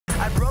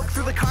I broke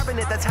through the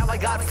carbonate, that's how I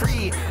got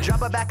free.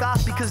 Jabba back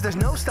off because there's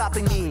no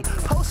stopping me.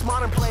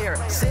 Postmodern player,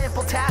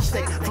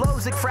 sample-tastic,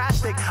 flows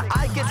ekphrastic.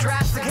 I get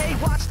drastic, hey,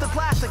 watch the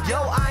plastic.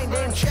 Yo, I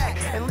name check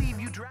and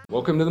leave you drastic.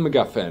 Welcome to The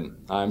MacGuffin.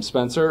 I'm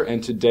Spencer,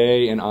 and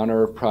today, in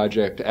honor of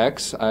Project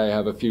X, I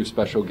have a few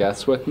special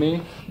guests with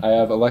me. I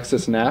have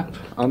Alexis Knapp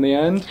on the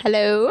end.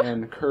 Hello.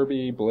 And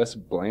Kirby Bliss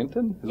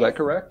Blanton. Is that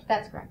correct?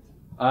 That's correct.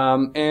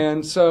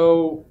 And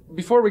so,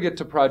 before we get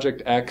to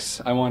Project X,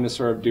 I want to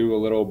sort of do a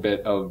little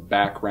bit of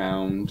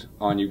background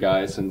on you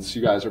guys, since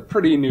you guys are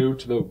pretty new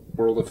to the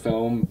world of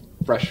film,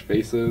 fresh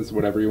faces,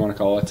 whatever you want to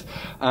call it.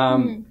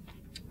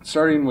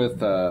 Starting with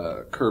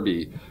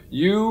Kirby,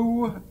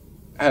 you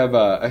have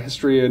a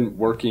history in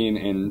working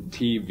in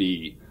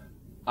TV.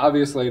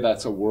 Obviously,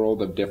 that's a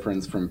world of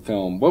difference from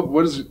film.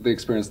 What is the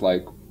experience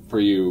like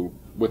for you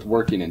with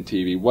working in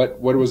TV?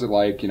 What was it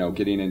like, you know,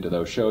 getting into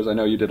those shows? I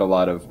know you did a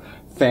lot of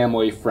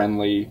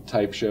family-friendly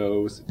type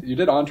shows. You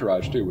did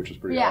Entourage too, which was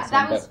pretty awesome.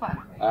 Yeah, that was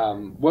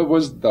fun. What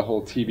was the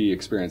whole TV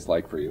experience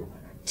like for you?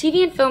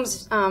 TV and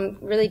film's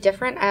really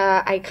different.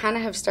 I kind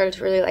of have started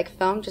to really like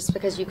film just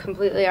because you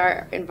completely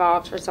are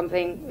involved for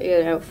something,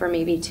 you know, for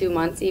maybe 2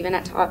 months even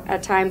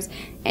at times,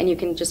 and you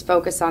can just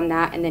focus on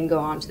that and then go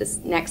on to this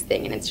next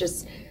thing, and it's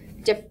just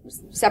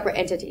separate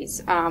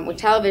entities. With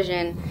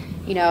television,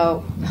 you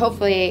know,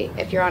 hopefully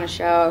if you're on a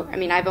show, I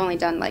mean, I've only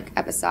done like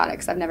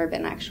episodics. I've never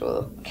been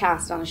actual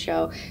cast on a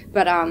show,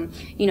 but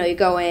you know, you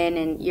go in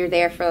and you're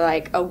there for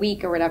like a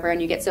week or whatever, and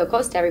you get so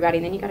close to everybody,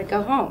 and then you got to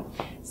go home.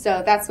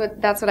 So that's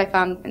what I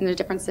found in the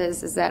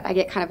differences, is that I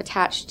get kind of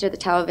attached to the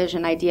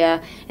television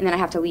idea, and then I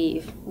have to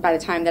leave by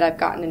the time that I've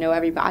gotten to know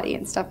everybody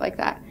and stuff like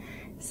that.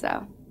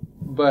 So.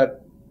 But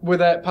would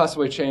that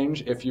possibly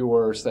change if you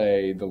were,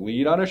 say, the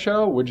lead on a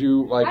show? Would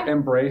you, like,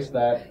 embrace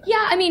that?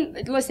 Yeah, I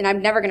mean, listen,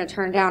 I'm never going to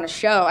turn down a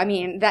show. I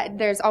mean,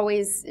 there's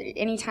always,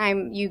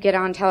 anytime you get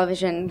on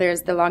television,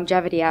 there's the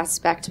longevity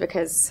aspect,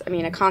 because, I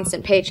mean, a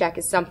constant paycheck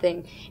is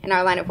something, in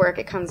our line of work,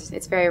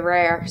 it's very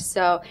rare.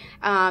 So,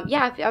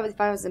 yeah,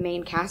 if I was the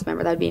main cast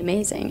member, that'd be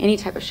amazing. Any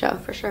type of show,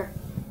 for sure.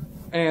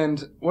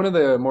 And one of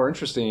the more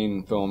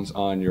interesting films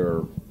on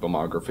your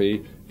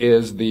filmography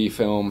is the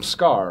film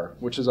Scar,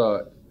 which is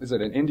is it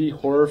an indie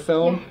horror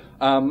film?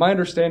 Yeah. My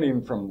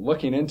understanding from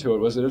looking into it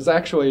was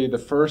actually the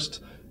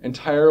first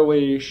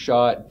entirely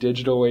shot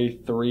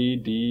digitally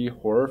 3D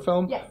horror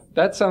film. Yes.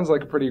 That sounds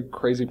like a pretty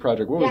crazy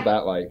project. What was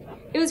that like?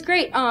 It was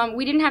great.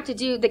 We didn't have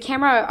to the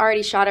camera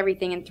already shot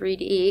everything in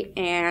 3D,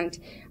 and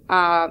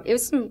it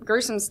was some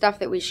gruesome stuff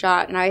that we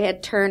shot, and I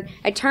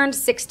turned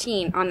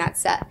 16 on that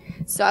set.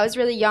 So I was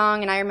really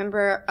young, and I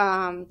remember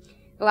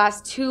the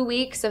last 2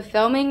 weeks of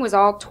filming was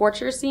all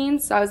torture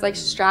scenes. So I was like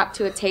strapped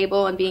to a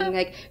table and being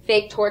like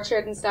fake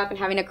tortured and stuff and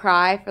having to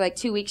cry for like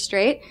 2 weeks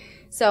straight.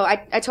 So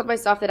I told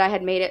myself that I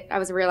had made it. I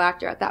was a real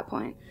actor at that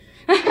point.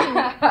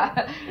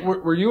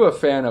 Were you a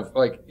fan of,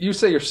 like, you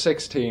say you're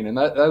 16, and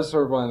that was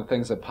sort of one of the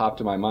things that popped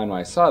in my mind when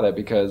I saw that,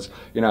 because,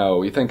 you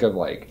know, you think of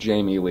like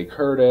Jamie Lee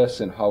Curtis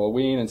and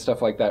Halloween and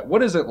stuff like that.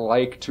 What is it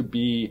like to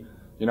be,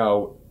 you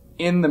know,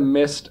 in the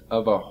midst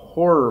of a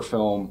horror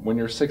film when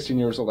you're 16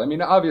 years old? I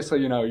mean,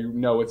 obviously, you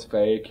know it's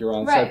fake, you're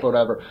on set,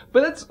 whatever.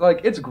 But it's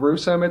like, it's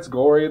gruesome, it's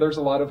gory, there's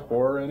a lot of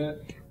horror in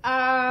it.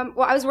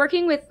 Well, I was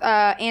working with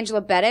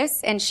Angela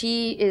Bettis, and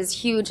she is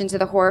huge into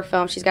the horror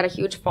film. She's got a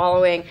huge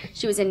following.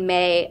 She was in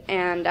May,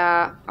 and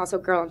also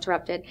Girl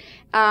Interrupted.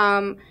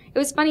 It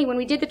was funny, when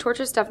we did the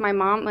torture stuff, my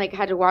mom like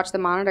had to watch the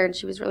monitor, and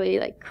she was really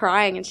like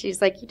crying, and she's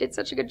like, "You did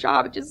such a good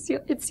job.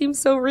 It seems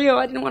so real.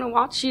 I didn't want to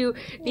watch you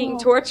being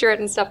tortured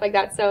and stuff like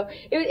that." So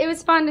it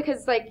was fun,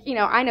 because, like, you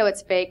know, I know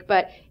it's fake,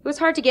 but it was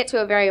hard to get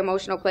to a very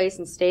emotional place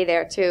and stay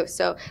there too.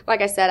 So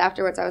like I said,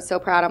 afterwards I was so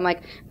proud. I'm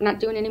like, I'm not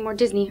doing any more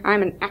Disney.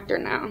 I'm an actor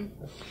now.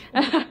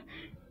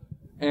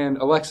 And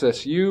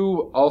Alexis,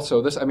 you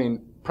also,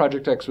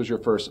 Project X was your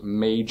first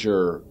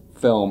major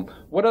film.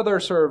 What other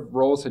sort of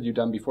roles had you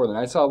done before then?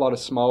 I saw a lot of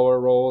smaller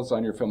roles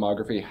on your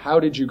filmography. How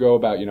did you go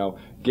about, you know,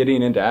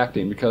 getting into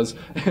acting? Because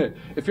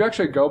if you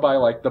actually go by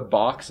like the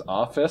box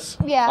office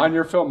on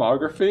your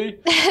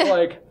filmography,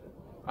 like,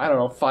 I don't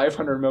know,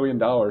 $500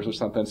 million or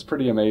something. It's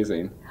pretty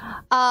amazing.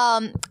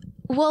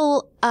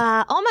 Well,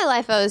 all my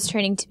life I was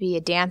training to be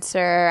a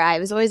dancer. I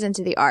was always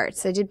into the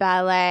arts. I did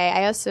ballet.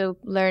 I also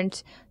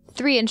learned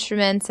 3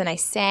 instruments, and I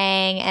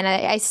sang, and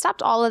I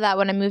stopped all of that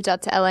when I moved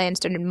out to LA and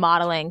started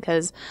modeling,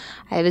 because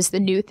it was the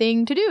new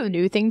thing to do,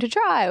 new thing to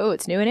try. Oh,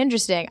 it's new and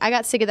interesting. I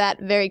got sick of that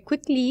very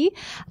quickly,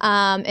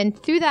 and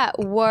through that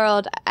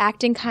world,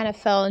 acting kind of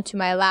fell into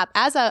my lap.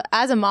 As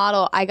a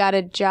model, I got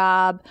a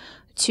job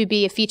to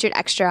be a featured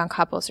extra on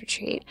Couples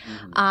Retreat.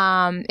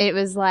 It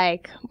was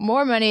like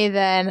more money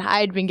than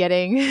I'd been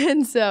getting.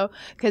 And so,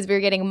 because we were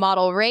getting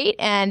model rate,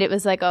 and it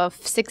was like a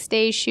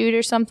 6-day shoot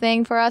or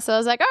something for us. So I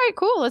was like, all right,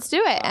 cool, let's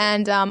do it.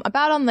 And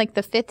about on like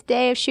the 5th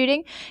day of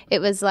shooting, it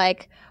was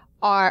like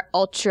our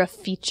ultra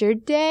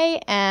featured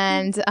day,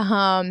 and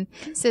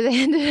so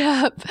they ended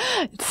up,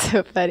 it's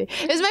so funny,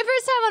 it was my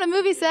first time on a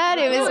movie set.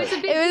 It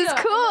was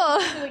cool.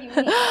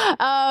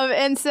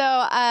 And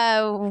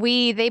so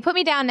they put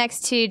me down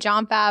next to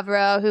Jon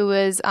Favreau, who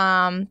was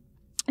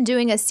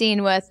doing a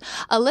scene with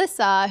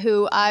Alyssa,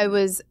 who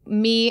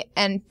me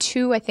and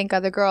two, I think,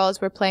 other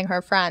girls were playing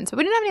her friends. So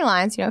we didn't have any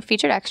lines,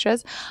 featured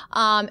extras.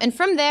 And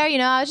from there,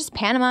 I was just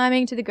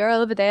pantomiming to the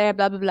girl over there,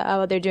 blah, blah, blah,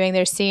 while they're doing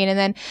their scene. And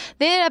then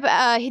they ended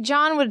up,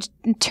 John would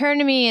turn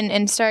to me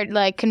and start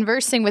like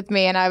conversing with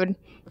me, and I would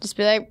just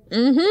be like,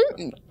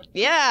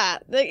 yeah,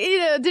 like,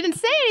 didn't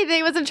say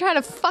anything. Wasn't trying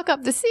to fuck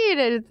up the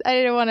scene. I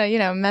didn't want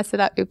to, mess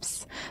it up.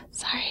 Oops,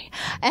 sorry.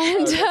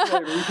 And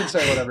you can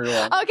say whatever you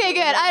want. Okay,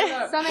 good.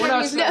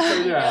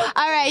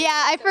 All right,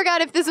 yeah, I forgot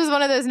if this was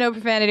one of those no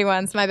profanity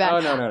ones. My bad. Oh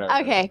no.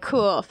 Okay,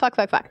 cool. Fuck.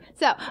 So,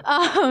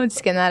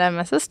 just getting that out of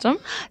my system.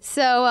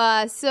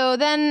 So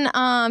then,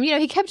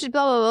 he kept it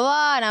blah blah blah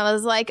blah, and I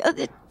was like.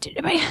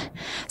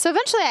 So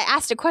eventually I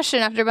asked a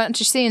question after a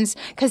bunch of scenes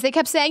because they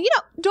kept saying,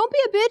 don't be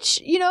a bitch,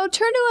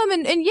 turn to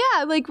him and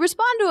yeah, like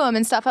respond to him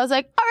and stuff. I was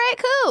like, all right,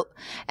 cool.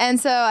 And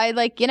so I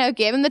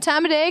gave him the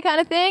time of day kind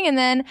of thing. And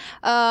then,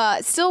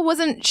 still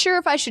wasn't sure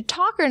if I should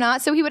talk or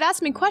not. So he would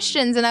ask me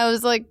questions and I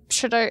was like,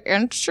 should I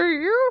answer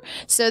you?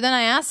 So then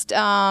I asked,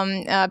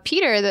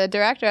 Peter, the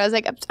director, I was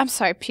like, I'm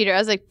sorry, Peter. I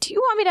was like, do you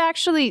want me to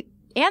actually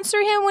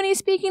answer him when he's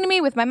speaking to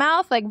me with my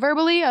mouth, like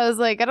verbally? I was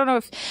like, I don't know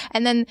if,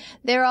 and then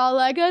they're all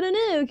like, I don't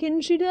know,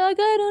 can she talk?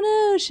 I don't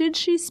know, should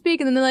she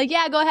speak? And then they're like,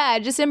 yeah, go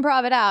ahead, just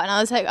improv it out. And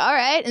I was like, all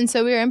right. And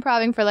so we were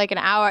improving for like an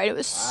hour, and it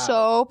was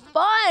so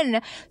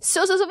fun,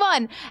 so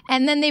fun.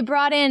 And then they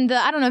brought in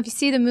I don't know if you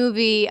see the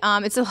movie,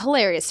 it's a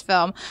hilarious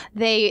film.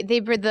 They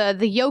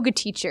the yoga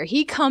teacher,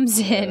 he comes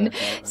in,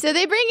 so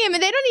they bring him,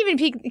 and they don't even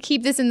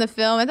keep this in the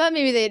film. I thought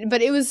maybe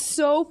but it was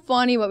so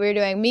funny what we were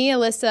doing. Me,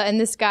 Alyssa, and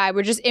this guy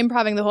were just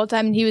improving the whole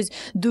time. And he was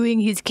doing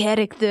his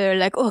character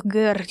like, oh,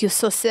 girl, you're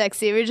so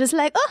sexy. We're just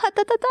like, oh, ta,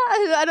 ta, ta.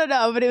 I don't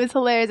know, but it was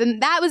hilarious.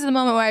 And that was the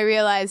moment where I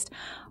realized,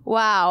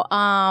 wow,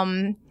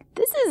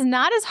 this is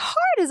not as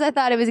hard as I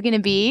thought it was going to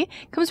be.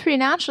 It comes pretty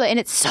naturally, and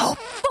it's so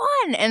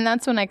fun. And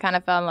that's when I kind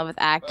of fell in love with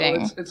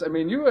acting. I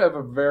mean, you have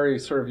a very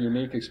sort of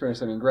unique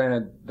experience. I mean,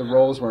 granted, the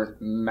roles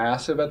weren't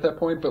massive at that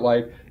point, but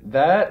like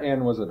that,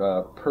 and was it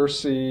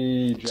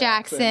Percy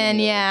Jackson?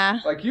 Yeah.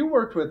 Like you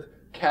worked with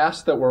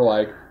casts that were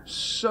like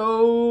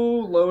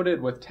so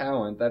loaded with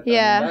talent that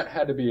that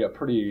had to be a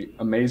pretty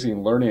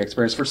amazing learning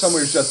experience for someone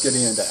who's just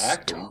getting into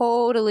acting.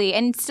 Totally.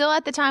 And still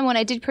at the time when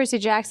I did Percy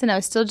Jackson, I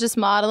was still just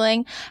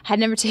modeling, had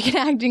never taken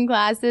acting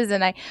classes,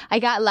 and I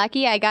got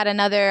lucky. I got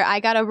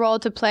a role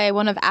to play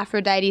one of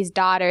Aphrodite's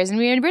daughters, and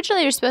we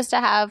originally were supposed to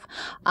have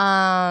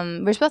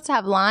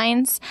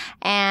lines,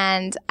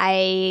 and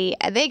they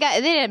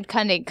ended up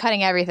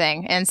cutting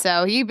everything, and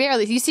so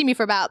you see me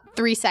for about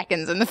 3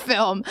 seconds in the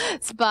film,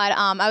 but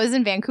I was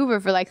in Vancouver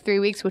for like 3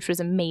 weeks, which was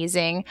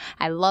amazing.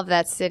 I love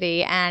that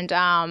city. And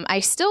I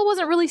still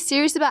wasn't really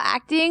serious about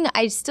acting.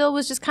 I still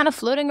was just kind of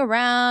floating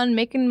around,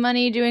 making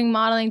money, doing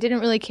modeling, didn't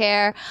really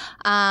care.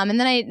 And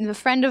then a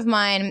friend of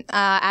mine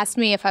asked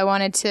me if I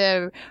wanted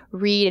to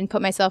read and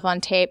put myself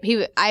on tape.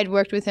 I'd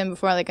worked with him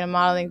before, like in a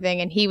modeling thing,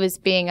 and he was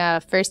being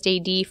a first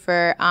AD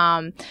for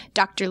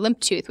Dr.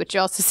 Limptooth, which you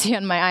also see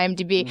on my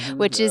IMDb,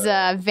 which is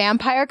a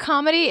vampire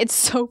comedy. It's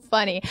so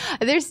funny.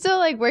 They're still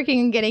like working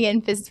and getting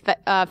in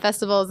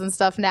festivals and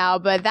stuff now,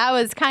 but that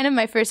was kind of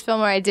my first film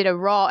where I did a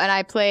role, and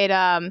I played,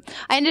 I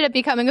ended up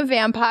becoming a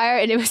vampire,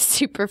 and it was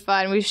super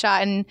fun. We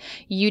shot in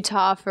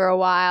Utah for a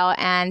while,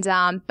 and,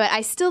 but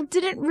I still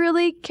didn't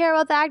really care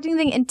about the acting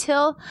thing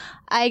until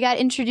I got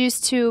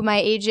introduced to my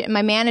agent,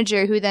 my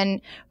manager, who then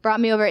brought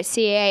me over at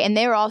CAA, and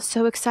they were all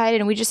so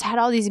excited, and we just had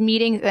all these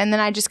meetings, and then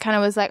I just kind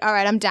of was like, all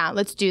right, I'm down.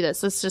 Let's do this.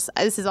 This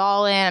is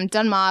all in. I'm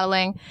done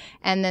modeling.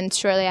 And then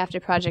shortly after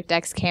Project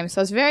X came.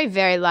 So I was very,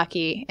 very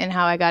lucky in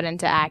how I got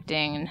into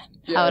acting and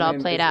how it all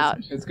played out.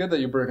 It's good that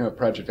you bring up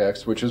Project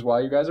X, which is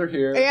why you guys are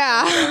here.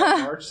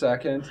 Yeah. March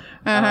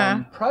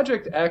 2nd.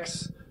 Project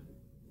X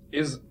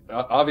is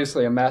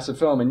obviously a massive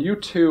film, and you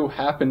two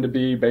happen to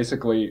be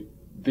basically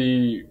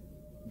the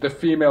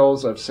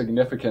females of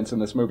significance in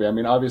this movie. I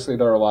mean, obviously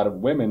there are a lot of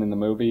women in the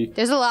movie.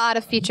 There's a lot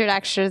of featured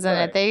extras in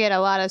it. They get a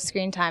lot of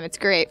screen time. It's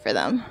great for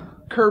them.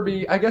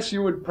 Kirby, I guess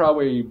you would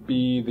probably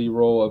be the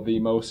role of the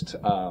most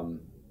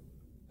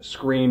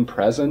screen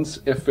presence,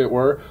 if it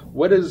were.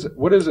 What is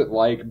it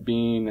like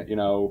being,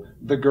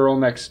 the girl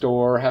next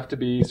door, have to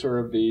be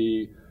sort of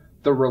the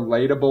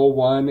relatable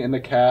one in the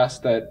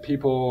cast that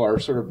people are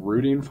sort of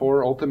rooting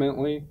for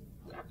ultimately?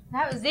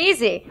 That was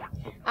easy.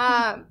 It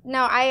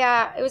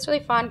was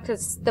really fun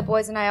because the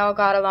boys and I all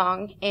got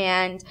along,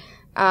 and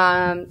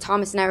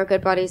Thomas and I were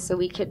good buddies, so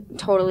we could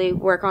totally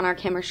work on our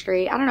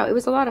chemistry. I don't know, it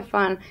was a lot of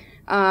fun.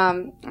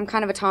 I'm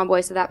kind of a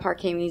tomboy, so that part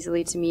came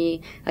easily to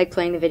me. Like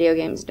playing the video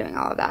games, doing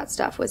all of that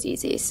stuff was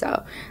easy.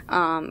 So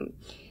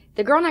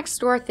the girl next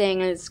door thing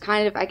is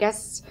kind of, I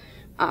guess,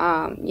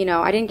 I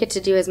didn't get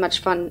to do as much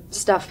fun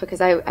stuff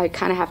because I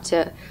kind of have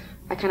to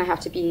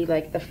be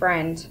like the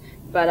friend.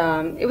 But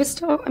it was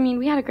still,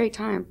 we had a great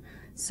time.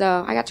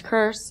 So I got to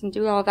curse and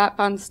do all that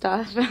fun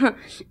stuff.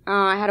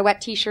 I had a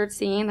wet t-shirt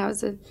scene. That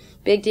was a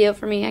big deal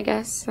for me, I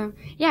guess. So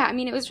yeah,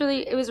 it was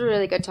a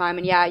really good time.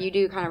 And yeah, you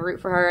do kind of root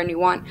for her, and you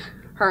want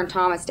her and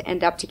Thomas to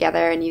end up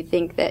together, and you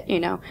think that,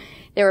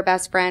 they were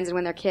best friends and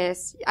when they're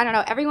kissed. I don't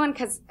know. Everyone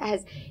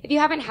if you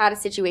haven't had a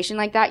situation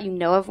like that, you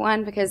know of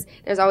one because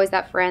there's always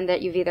that friend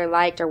that you've either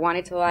liked or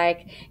wanted to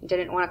like and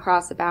didn't want to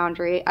cross the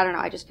boundary. I don't know.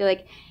 I just feel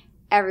like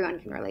everyone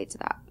can relate to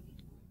that.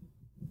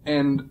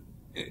 And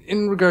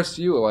in regards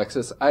to you,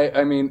 Alexis,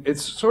 I mean,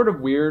 it's sort of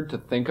weird to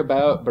think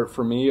about, but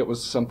for me, it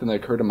was something that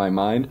occurred in my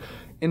mind.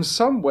 In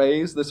some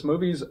ways, this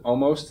movie's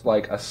almost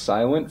like a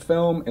silent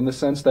film in the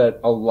sense that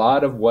a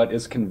lot of what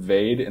is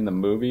conveyed in the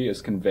movie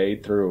is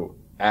conveyed through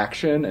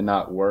action and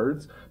not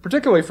words,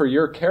 particularly for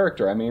your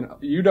character. I mean,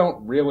 you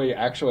don't really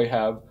actually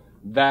have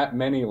that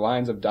many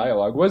lines of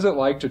dialogue. What is it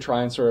like to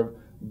try and sort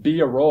of be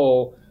a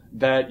role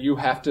that you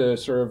have to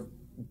sort of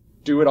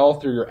do it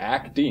all through your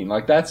acting?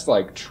 Like, that's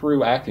like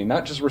true acting,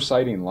 not just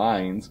reciting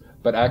lines,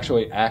 but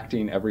actually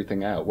acting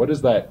everything out. What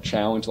is that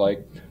challenge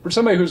like for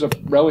somebody who's a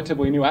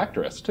relatively new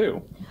actress,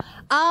 too?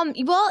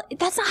 Well,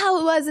 that's not how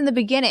it was in the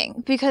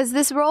beginning, because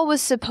this role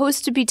was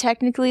supposed to be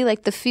technically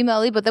like the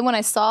female lead, but then when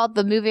I saw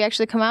the movie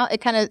actually come out,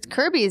 it kind of,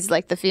 Kirby's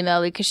like the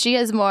female lead, because she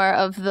has more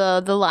of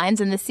the lines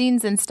and the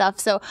scenes and stuff.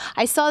 So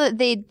I saw that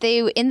they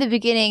in the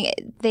beginning,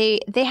 they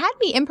had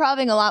me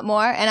improving a lot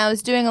more, and I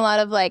was doing a lot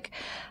of like,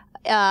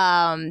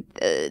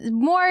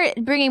 more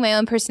bringing my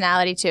own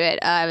personality to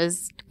it. I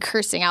was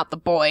cursing out the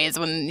boys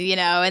when,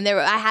 and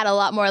I had a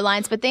lot more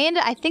lines, but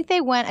I think they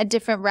went a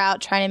different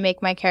route trying to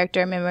make my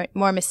character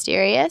more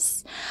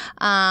mysterious.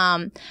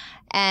 And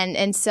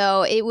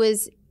so it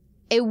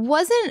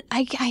wasn't,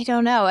 I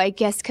don't know, I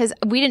guess, because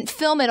we didn't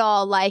film it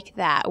all like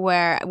that,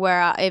 where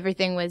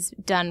everything was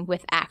done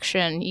with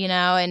action,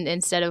 and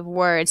instead of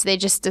words. They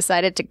just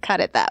decided to cut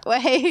it that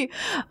way.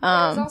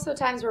 There's also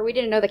times where we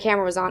didn't know the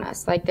camera was on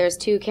us. Like, there's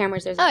two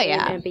cameras, there's A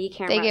and a B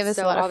camera. They gave us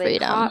a lot of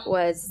freedom. All they caught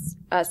was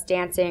us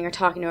dancing or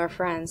talking to our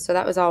friends. So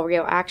that was all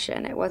real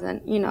action. It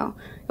wasn't,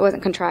 it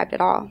wasn't contrived at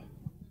all.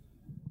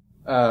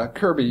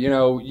 Kirby,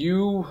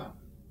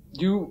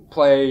 you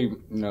play,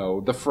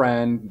 the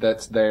friend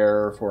that's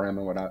there for him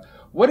and whatnot.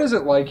 What is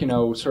it like,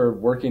 sort of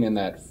working in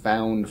that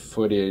found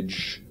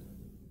footage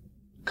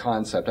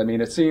concept? I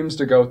mean, it seems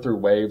to go through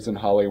waves in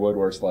Hollywood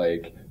where it's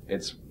like,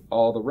 it's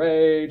all the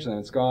rage and then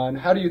it's gone.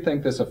 How do you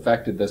think this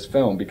affected this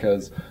film?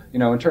 Because,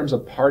 in terms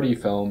of party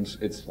films,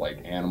 it's like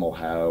Animal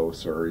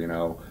House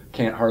or,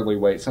 Can't Hardly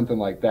Wait, something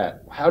like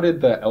that. How did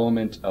the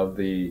element of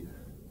the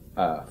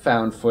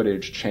found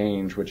footage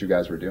change what you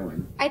guys were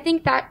doing? I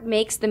think that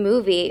makes the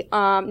movie.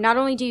 Not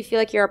only do you feel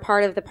like you're a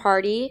part of the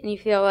party and you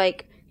feel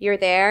like you're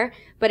there,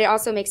 but it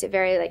also makes it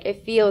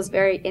it feels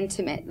very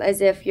intimate, as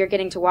if you're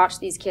getting to watch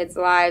these kids'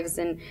 lives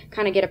and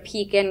kind of get a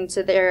peek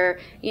into their,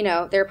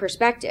 their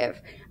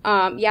perspective.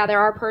 There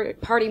are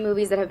party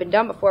movies that have been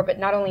done before, but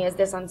not only is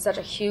this on such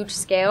a huge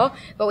scale,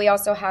 but we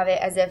also have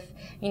it as if,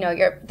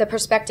 the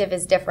perspective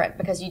is different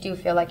because you do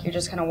feel like you're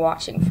just kind of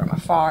watching from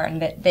afar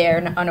and that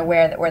they're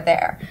unaware that we're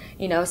there,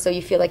 so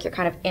you feel like you're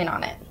kind of in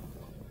on it.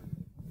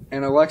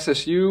 And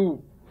Alexis,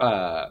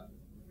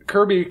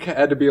 Kirby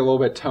had to be a little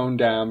bit toned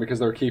down because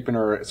they're keeping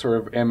her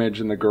sort of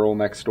image in the girl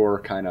next door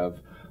kind of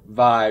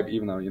vibe,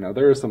 even though,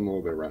 there is some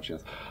little bit of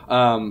raunchiness.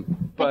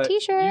 But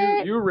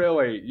t-shirt. You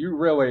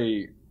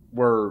really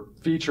were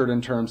featured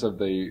in terms of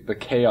the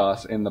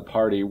chaos in the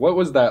party. What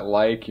was that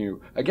like?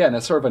 You, again,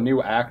 as sort of a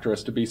new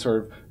actress, to be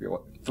sort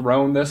of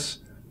thrown this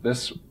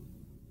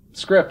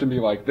script and be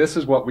like, this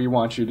is what we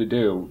want you to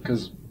do.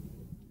 Because,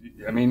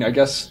 I mean, I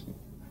guess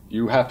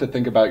you have to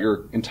think about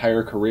your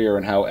entire career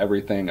and how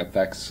everything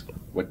affects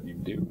what you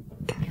do.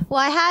 Well,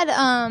 I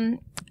had,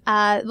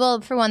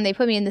 for one, they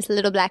put me in this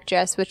little black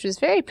dress, which was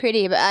very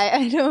pretty, but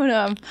I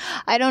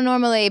don't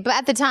normally, but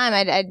at the time,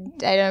 I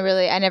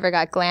never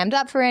got glammed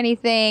up for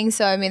anything.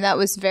 So, I mean, that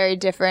was very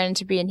different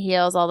to be in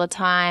heels all the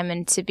time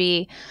and to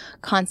be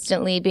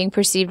constantly being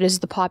perceived as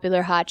the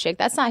popular hot chick.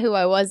 That's not who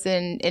I was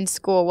in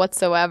school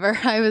whatsoever.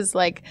 I was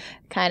like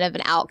kind of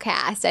an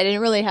outcast. I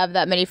didn't really have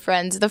that many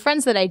friends. The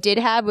friends that I did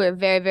have were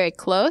very, very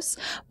close,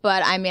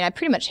 but I mean, I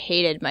pretty much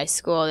hated my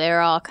school. They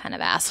were all kind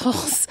of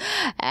assholes.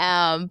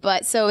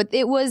 But so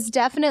it was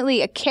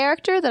definitely a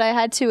character that I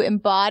had to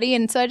embody.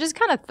 And so I just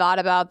kind of thought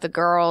about the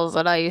girls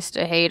that I used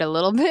to hate a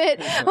little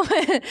bit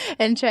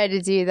and tried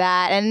to do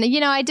that. And,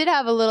 I did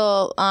have a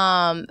little,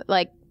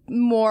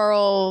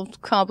 moral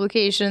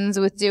complications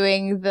with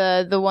doing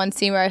the one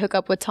scene where I hook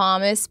up with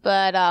Thomas,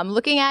 but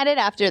looking at it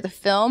after the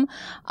film,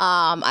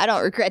 I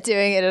don't regret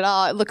doing it at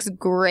all. It looks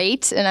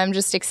great, and I'm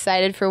just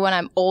excited for when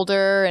I'm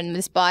older and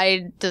this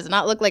body does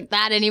not look like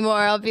that anymore.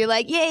 I'll be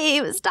like, yay,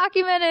 it was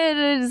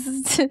documented.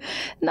 It's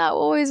not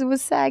always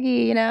was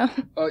saggy,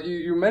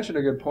 You mentioned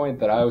a good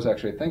point that I was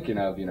actually thinking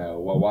of,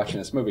 while watching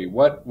this movie.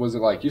 What was it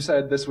like? You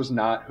said this was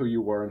not who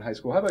you were in high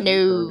school. How about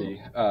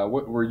you,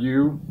 Kirby? Were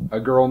you a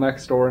girl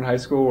next door in high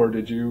school, or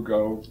did you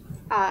go?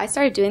 I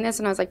started doing this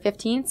when I was like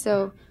 15,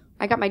 so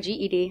I got my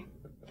GED.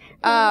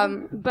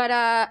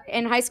 But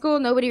in high school,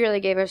 nobody really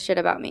gave a shit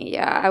about me.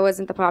 Yeah, I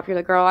wasn't the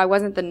popular girl. I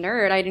wasn't the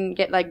nerd. I didn't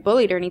get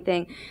bullied or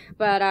anything.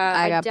 But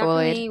I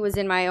definitely bullied. Was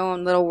in my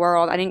own little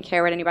world. I didn't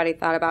care what anybody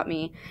thought about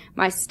me.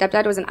 My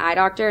stepdad was an eye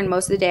doctor, and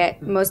most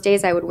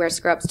days I would wear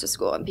scrubs to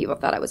school, and people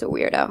thought I was a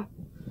weirdo.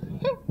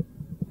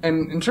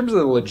 And in terms of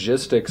the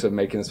logistics of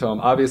making this film,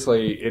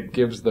 obviously it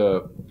gives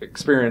the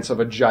experience of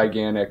a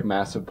gigantic,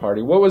 massive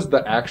party. What was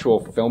the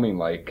actual filming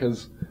like?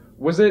 Because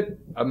was it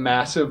a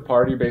massive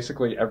party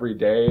basically every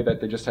day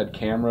that they just had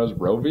cameras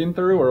roving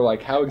through, or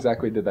like how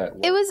exactly did that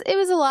work? It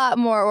was a lot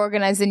more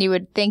organized than you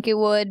would think it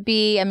would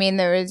be. I mean,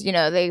 there was,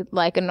 they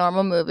like a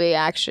normal movie,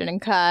 action and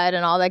cut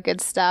and all that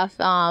good stuff.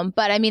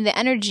 But I mean, the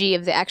energy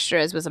of the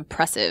extras was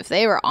impressive.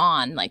 They were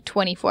on like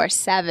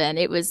 24/7.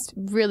 It was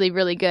really,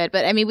 really good.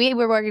 But I mean, we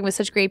were working with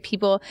such great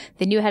people.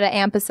 They knew how to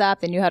amp us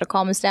up. They knew how to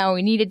calm us down when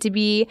we needed to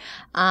be.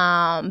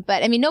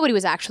 But I mean, nobody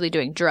was actually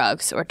doing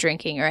drugs or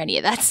drinking or any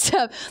of that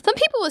stuff. Some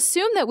people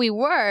assume that we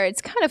were.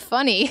 It's kind of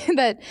funny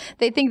that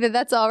they think that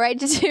that's all right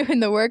to do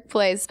in the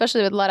workplace,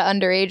 especially with a lot of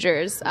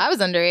underagers. I was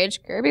underage.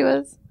 Kirby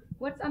was.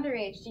 What's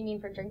underage? Do you mean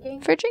for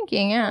drinking? For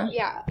drinking, yeah.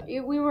 Yeah,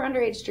 we were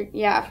underage.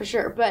 Yeah, for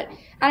sure. But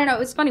I don't know. It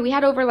was funny. We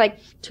had over like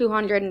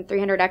 200 and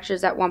 300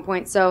 extras at one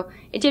point, so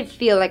it did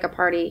feel like a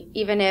party,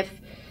 even if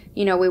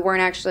we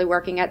weren't actually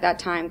working at that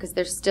time, because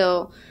there's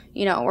still,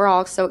 we're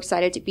all so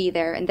excited to be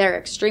there, and they're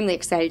extremely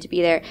excited to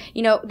be there.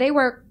 They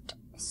worked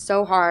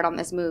so hard on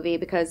this movie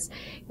because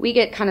we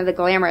get kind of the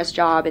glamorous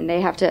job, and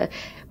they have to.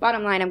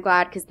 Bottom line, I'm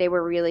glad because they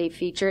were really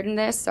featured in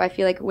this, so I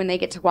feel like when they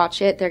get to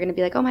watch it, they're going to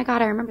be like, oh my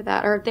god, I remember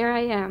that, or there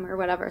I am, or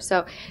whatever.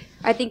 So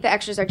I think the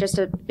extras are just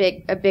a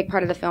big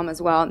part of the film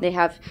as well, and they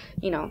have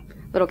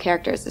little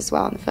characters as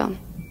well in the film.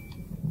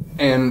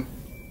 And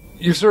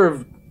you sort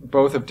of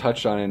both have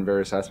touched on it in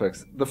various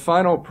aspects. The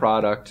final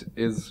product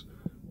is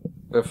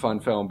a fun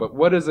film, but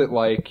what is it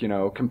like,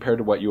 compared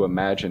to what you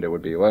imagined it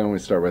would be? Why don't we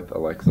start with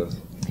Alexis?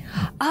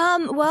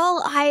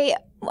 Well,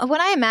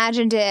 when I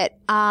imagined it,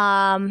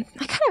 I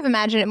kind of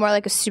imagined it more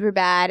like a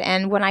Superbad,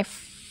 and when I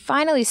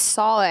finally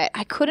saw it,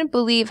 I couldn't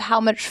believe how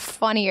much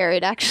funnier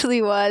it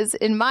actually was,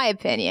 in my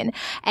opinion,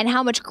 and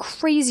how much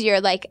crazier,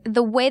 like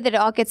the way that it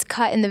all gets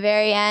cut in the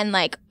very end,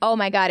 like, oh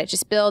my god, it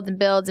just builds and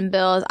builds and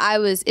builds.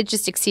 It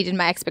just exceeded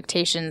my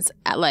expectations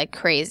at like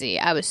crazy.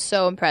 I was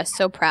so impressed,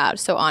 so proud,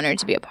 so honored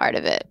to be a part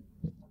of it.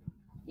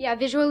 Yeah,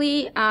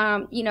 visually,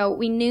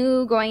 we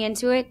knew going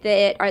into it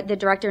that the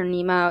director,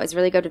 Nemo, is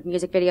really good with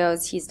music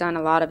videos. He's done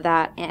a lot of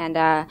that,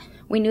 and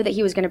we knew that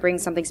he was going to bring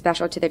something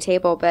special to the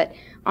table, but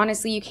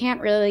honestly, you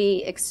can't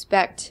really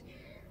expect...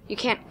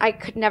 I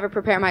could never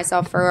prepare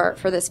myself for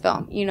this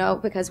film,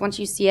 because once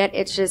you see it,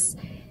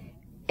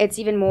 it's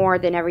even more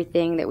than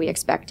everything that we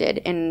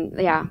expected, and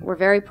yeah, we're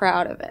very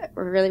proud of it.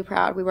 We're really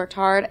proud. We worked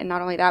hard, and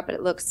not only that, but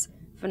it looks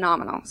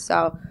phenomenal,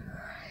 so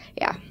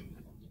yeah.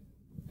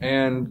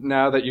 And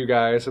now that you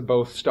guys have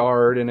both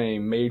starred in a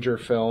major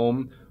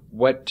film,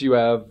 what do you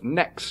have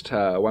next?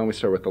 Why don't we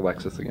start with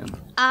Alexis again?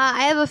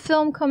 I have a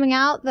film coming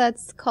out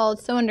that's called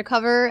So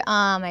Undercover.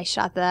 I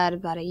shot that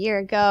about a year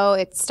ago.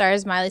 It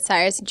stars Miley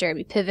Cyrus and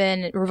Jeremy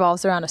Piven. It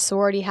revolves around a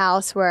sorority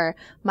house where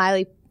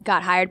Miley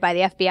got hired by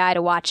the FBI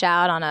to watch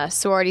out on a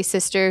sorority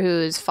sister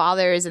whose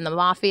father is in the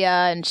mafia,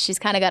 and she's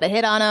kind of got a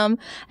hit on him.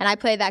 And I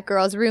play that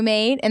girl's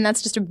roommate, and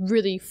that's just a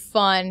really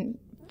fun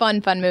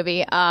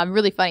movie.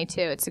 Really funny too.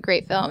 It's a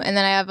great film. And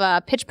then I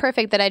have Pitch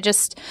Perfect that I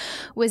just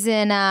was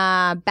in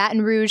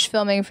Baton Rouge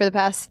filming for the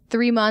past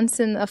 3 months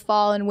in the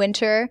fall and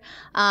winter.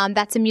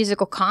 That's a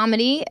musical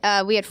comedy.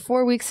 We had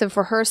 4 weeks of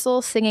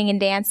rehearsal, singing and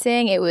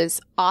dancing. It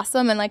was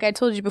awesome. And like I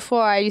told you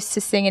before, I used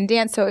to sing and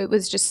dance, so it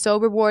was just so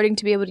rewarding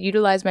to be able to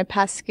utilize my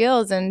past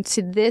skills and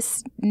to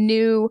this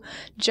new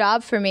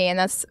job for me. And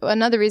that's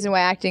another reason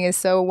why acting is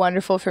so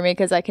wonderful for me,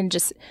 because I can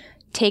just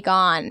take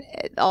on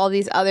all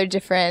these other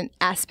different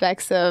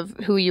aspects of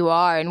who you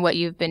are and what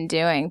you've been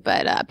doing.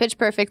 But Pitch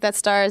Perfect, that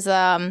stars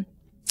I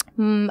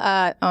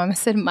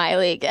said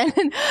Miley again.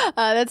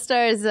 That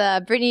stars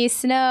Brittany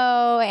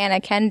Snow, Anna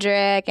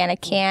Kendrick, Anna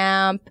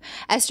Camp.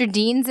 Esther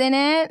Dean's in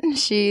it.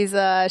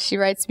 She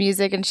writes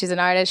music and she's an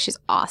artist. She's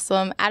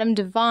awesome. Adam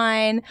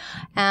Devine,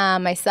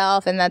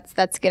 myself, and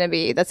that's gonna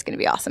be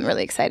awesome.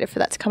 Really excited for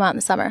that to come out in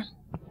the summer.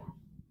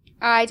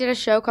 I did a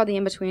show called The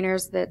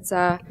In-Betweeners that's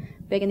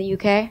big in the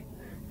UK,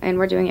 and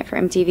we're doing it for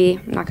MTV.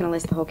 I'm not going to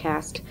list the whole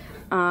cast.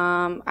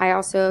 I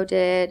also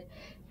did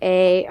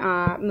a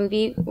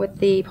movie with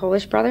the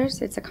Polish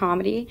brothers. It's a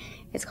comedy.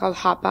 It's called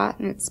Hotbot,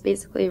 and it's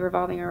basically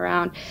revolving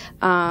around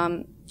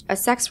a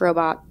sex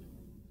robot.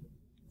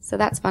 So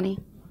that's funny.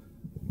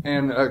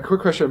 And a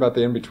quick question about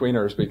The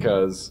In-Betweeners,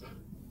 because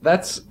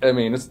it's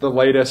the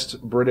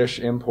latest British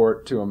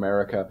import to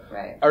America.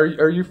 Right.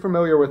 Are you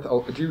familiar with,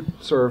 do you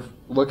sort of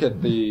look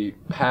at the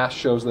past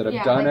shows that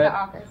have done like it? The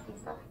Office and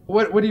stuff.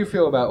 What do you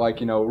feel about,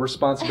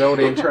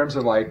 responsibility in terms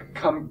of,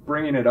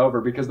 bringing it over?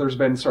 Because there's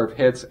been sort of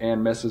hits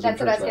and misses. That's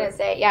what I was going to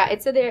say. Yeah,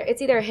 it's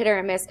either a hit or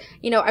a miss.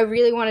 I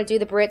really want to do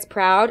the Brits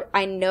proud.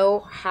 I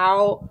know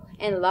how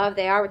in love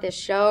they are with this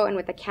show and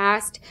with the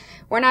cast.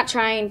 We're not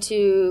trying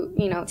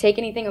to, take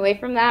anything away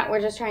from that.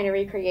 We're just trying to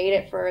recreate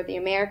it for the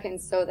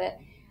Americans so that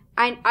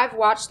I've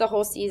watched the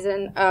whole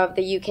season of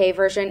the UK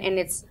version, and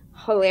it's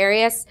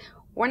hilarious.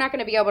 We're not going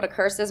to be able to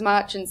curse as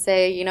much and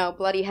say,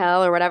 bloody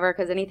hell or whatever,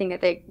 because anything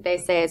that they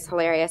say is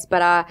hilarious.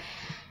 But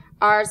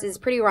ours is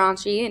pretty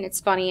raunchy and it's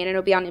funny and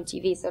it'll be on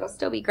MTV, so it'll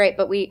still be great.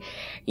 But we're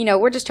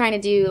just trying to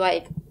do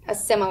like a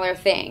similar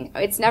thing.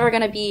 It's never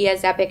going to be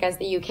as epic as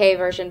the UK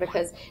version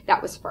because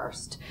that was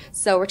first.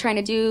 So we're trying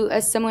to do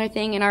a similar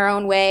thing in our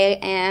own way,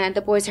 and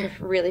the boys are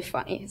really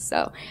funny.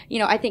 So,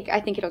 I think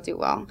it'll do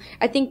well.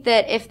 I think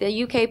that if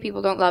the UK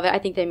people don't love it, I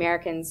think the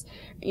Americans,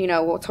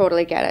 will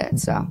totally get it.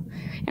 So,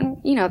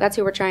 and, that's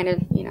who we're trying to,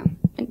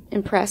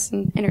 impress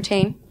and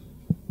entertain.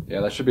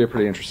 Yeah, that should be a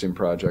pretty interesting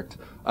project.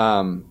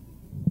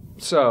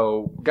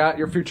 So, got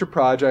your future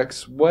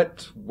projects.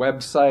 What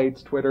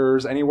websites,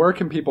 Twitters, anywhere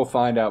can people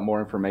find out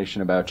more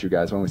information about you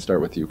guys? Why don't we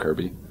start with you,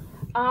 Kirby?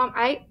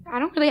 I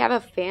don't really have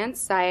a fan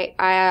site.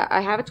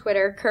 I have a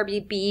Twitter, Kirby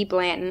B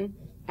Blanton,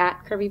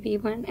 at Kirby B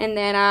Blanton. And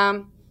then,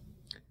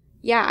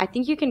 I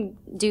think you can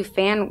do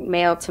fan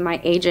mail to my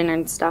agent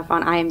and stuff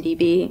on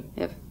IMDb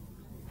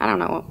I don't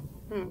know.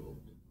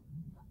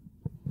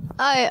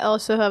 I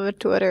also have a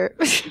Twitter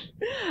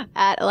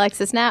at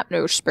Alexis Knapp,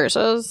 no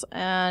spaces,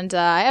 and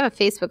I have a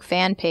Facebook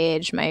fan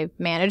page my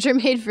manager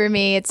made for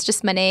me. It's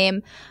just my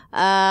name.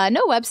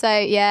 No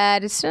website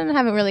yet.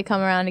 Haven't really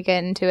come around to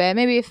get into it.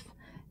 Maybe if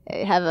I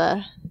have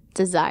a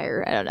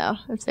desire, I don't know,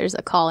 if there's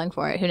a calling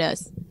for it. Who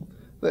knows?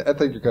 I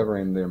think you're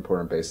covering the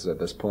important bases at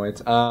this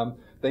point.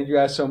 Thank you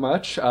guys so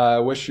much.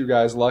 Wish you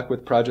guys luck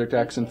with Project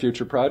X and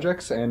future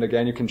projects. And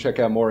again, you can check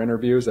out more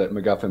interviews at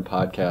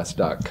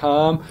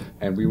MacGuffinPodcast.com.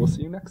 And we will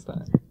see you next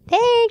time.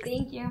 Thanks.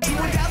 Thank you.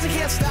 T-1000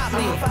 can't stop me.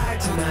 I'm on fire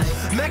tonight.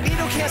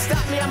 Magneto can't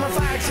stop me. I'm on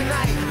fire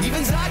tonight.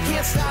 Even Zod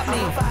can't stop me.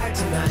 I'm on fire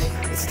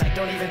tonight. It's tight.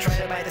 Don't even try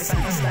to bite the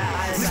side of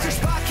style. Mr.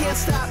 Spock can't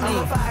stop me. I'm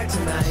on fire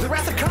tonight. The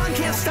Wrath of Khan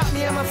can't stop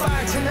me. I'm on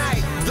fire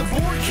tonight. The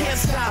Borg can't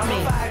stop me.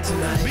 I'm on fire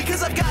tonight.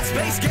 Because I've got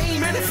space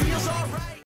game and it feels alright.